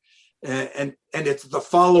every year. And it's the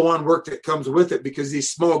follow-on work that comes with it, because these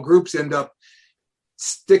small groups end up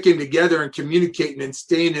sticking together and communicating and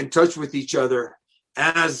staying in touch with each other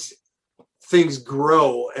as things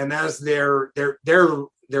grow, and as their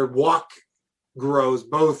walk grows,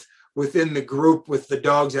 both within the group with the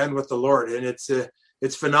dogs and with the Lord. And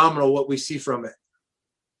it's phenomenal what we see from it.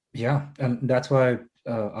 Yeah, and that's why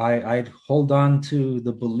I hold on to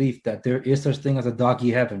the belief that there is such thing as a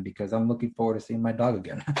doggy heaven, because I'm looking forward to seeing my dog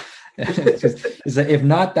again. It's like, if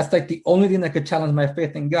not, that's like the only thing that could challenge my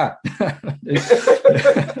faith in God.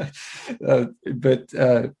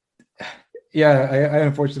 But yeah, I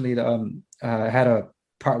unfortunately had a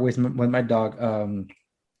part ways with my dog.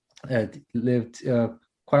 Lived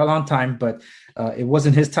quite a long time, but it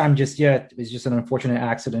wasn't his time just yet. It's just an unfortunate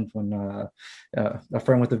accident when a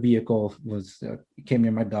friend with a vehicle came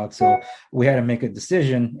near my dog. So we had to make a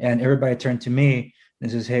decision, and everybody turned to me and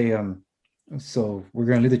says, "Hey, so we're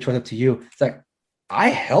gonna leave the choice up to you." It's like, I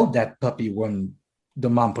held that puppy when the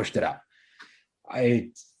mom pushed it out.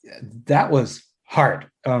 I That was hard,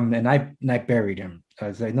 and I buried him. I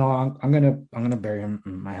was like, no, I'm gonna bury him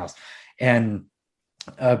in my house, and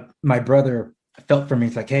my brother felt for me.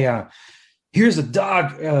 It's like, hey, here's a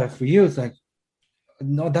dog for you. It's like,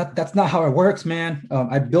 no, that's not how it works, man.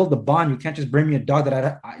 I build a bond. You can't just bring me a dog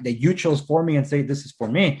that you chose for me and say this is for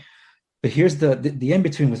me. But here's the in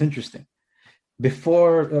between was interesting.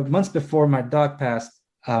 Before months before my dog passed,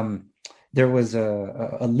 there was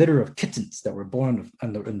a litter of kittens that were born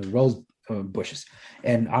in the rose bushes,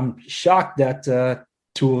 and I'm shocked that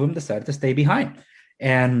two of them decided to stay behind,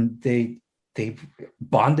 and they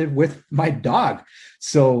bonded with my dog.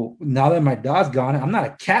 So now that my dog's gone, I'm not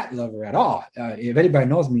a cat lover at all. If anybody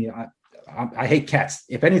knows me, I hate cats.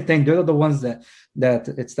 If anything, they're the ones that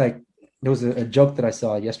it's like, there was a joke that I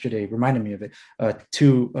saw yesterday, reminded me of it.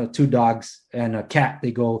 Two dogs and a cat,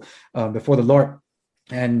 they go before the Lord,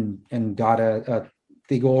 and got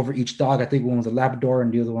they go over each dog. I think one was a Labrador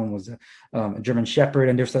and the other one was a German Shepherd.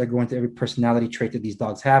 And they started going through every personality trait that these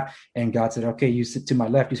dogs have. And God said, okay, you sit to my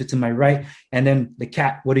left, you sit to my right. And then the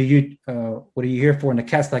cat, what are you here for? And the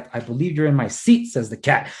cat's like, I believe you're in my seat, says the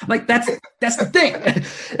cat. I'm like, that's the thing.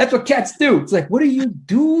 That's what cats do. It's like, what do you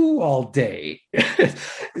do all day?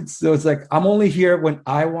 So it's like, I'm only here when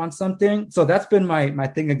I want something. So that's been my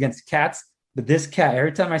thing against cats. But this cat,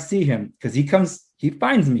 every time I see him, because he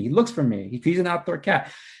finds me, he looks for me. He's an outdoor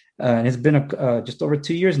cat. And it's been just over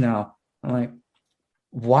 2 years now. I'm like,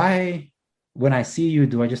 why, when I see you,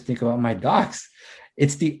 do I just think about my dogs?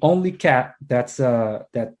 It's the only cat that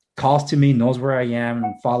calls to me, knows where I am,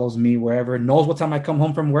 and follows me wherever, knows what time I come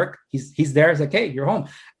home from work. He's there. He's like, hey, you're home.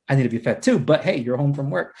 I need to be fed too, but hey, you're home from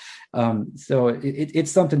work. So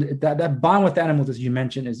it's something that bond with animals, as you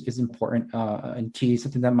mentioned, is important and key.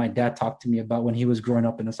 Something that my dad talked to me about when he was growing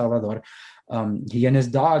up in El Salvador. He and his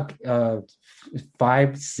dog,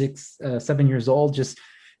 5, 6, 7 years old, just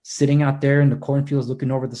sitting out there in the cornfields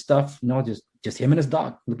looking over the stuff. Just him and his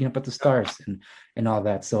dog looking up at the stars and all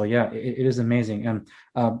that. So yeah, it is amazing. And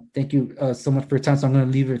thank you so much for your time. So I'm going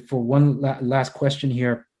to leave it for one last question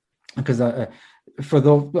here, because for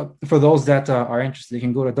those that are interested, you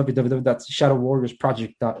can go to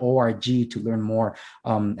www.shadowwarriorsproject.org to learn more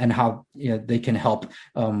and how they can help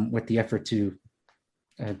with the effort to,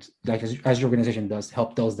 like as your organization does,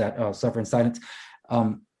 help those that suffer in silence.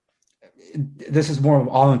 This is more of an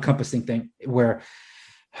all-encompassing thing, where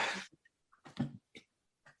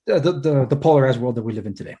the polarized world that we live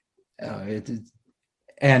in today,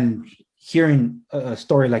 and hearing a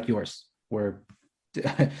story like yours, where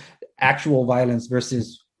actual violence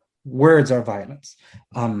versus words are violence,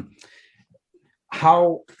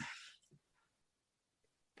 how,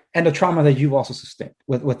 and the trauma that you've also sustained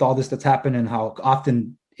with all this that's happened, and how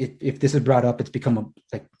often if this is brought up, it's become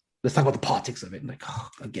like, let's talk about the politics of it, like, oh,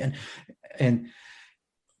 again. And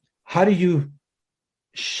how do you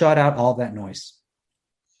shut out all that noise?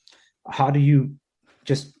 How do you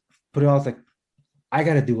just put it all, like, I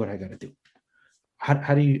got to do what I got to do?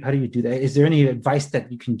 How do you do that? Is there any advice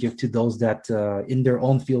that you can give to those that in their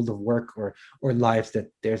own field of work or lives,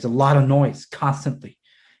 that there's a lot of noise constantly,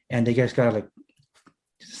 and they just gotta like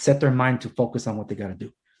set their mind to focus on what they gotta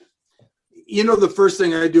do? The first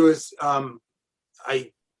thing I do is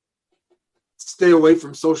I stay away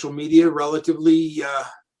from social media relatively,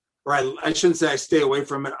 or I shouldn't say I stay away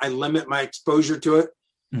from it. I limit my exposure to it.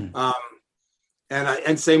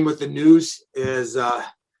 And same with the news is,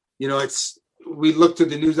 we look to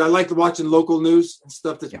the news. I like watching local news and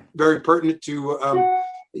stuff that's very pertinent to,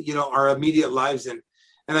 our immediate lives. And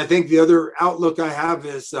I think the other outlook I have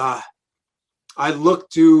is I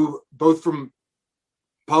look to both from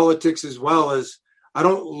politics as well as, I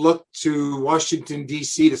don't look to Washington,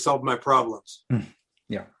 D.C. to solve my problems.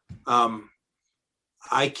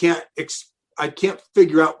 I can't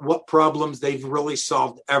figure out what problems they've really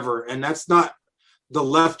solved ever. And that's not the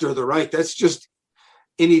left or the right. That's just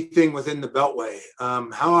anything within the Beltway.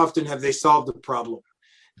 How often have they solved a problem?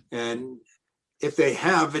 And if they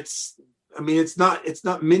have, mean, it's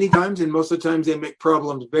not many times, and most of the times they make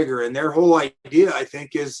problems bigger. And their whole idea, I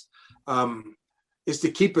think, is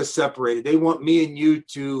to keep us separated. They want me and you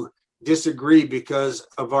to disagree because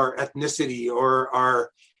of our ethnicity or our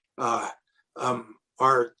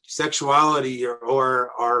sexuality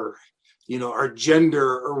or our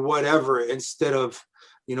gender or whatever, instead of,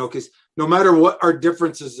 because no matter what our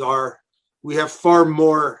differences are, we have far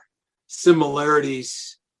more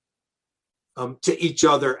similarities to each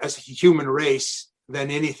other as a human race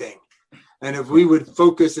than anything. And if we would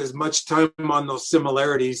focus as much time on those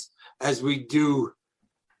similarities as we do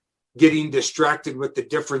getting distracted with the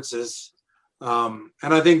differences, and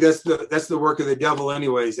I think that's the work of the devil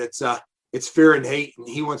anyways. It's fear and hate, and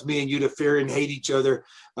he wants me and you to fear and hate each other,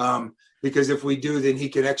 because if we do, then he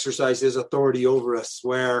can exercise his authority over us,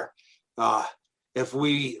 where if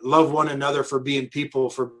we love one another for being people,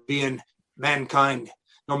 for being mankind,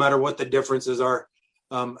 no matter what the differences are.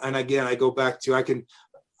 And again, I go back to, I can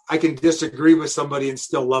disagree with somebody and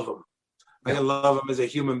still love them. I can love them as a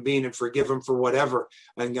human being and forgive them for whatever.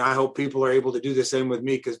 And I hope people are able to do the same with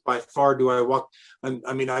me, because by far do I walk.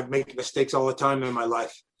 I mean, I make mistakes all the time in my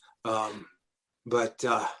life. But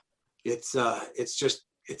it's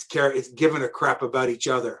giving a crap about each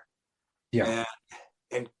other. Yeah.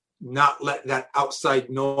 And not let that outside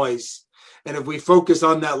noise. And if we focus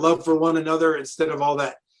on that love for one another instead of all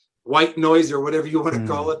that white noise or whatever you want to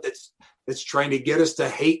call it, that's trying to get us to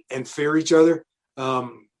hate and fear each other,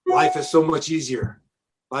 life is so much easier.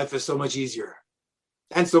 Life is so much easier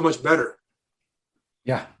and so much better.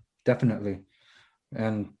 Yeah, definitely.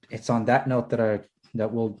 And it's on that note that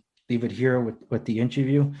we'll leave it here with the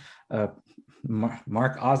interview.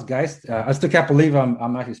 Mark Osgeist, I still can't believe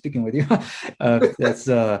I'm actually speaking with you. It's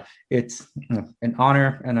an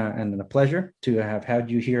honor and a pleasure to have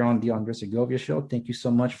had you here on the Andre Segovia Show. Thank you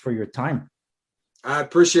so much for your time. I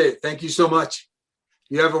appreciate it. Thank you so much.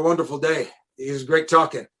 You have a wonderful day. It was great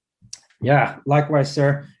talking. Yeah, likewise,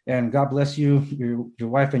 sir. And God bless you, your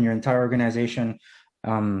wife, and your entire organization.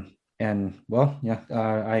 And well, yeah,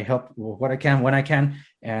 I help what I can when I can,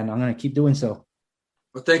 and I'm going to keep doing so.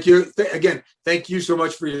 Well, thank you. Again, thank you so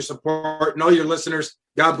much for your support and all your listeners.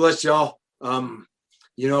 God bless y'all. Find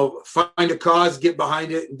a cause, get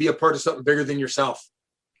behind it, and be a part of something bigger than yourself.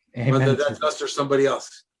 Amen. Whether that's us or somebody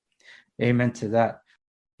else. Amen to that.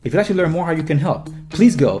 If you'd like to learn more how you can help,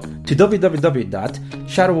 please go to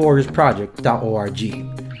www.shadowwarriorsproject.org.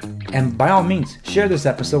 And by all means, share this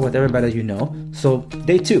episode with everybody you know, so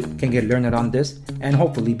they too can get learned on this and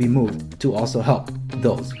hopefully be moved to also help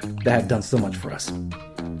those that have done so much for us.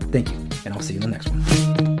 Thank you, and I'll see you in the next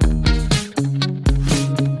one.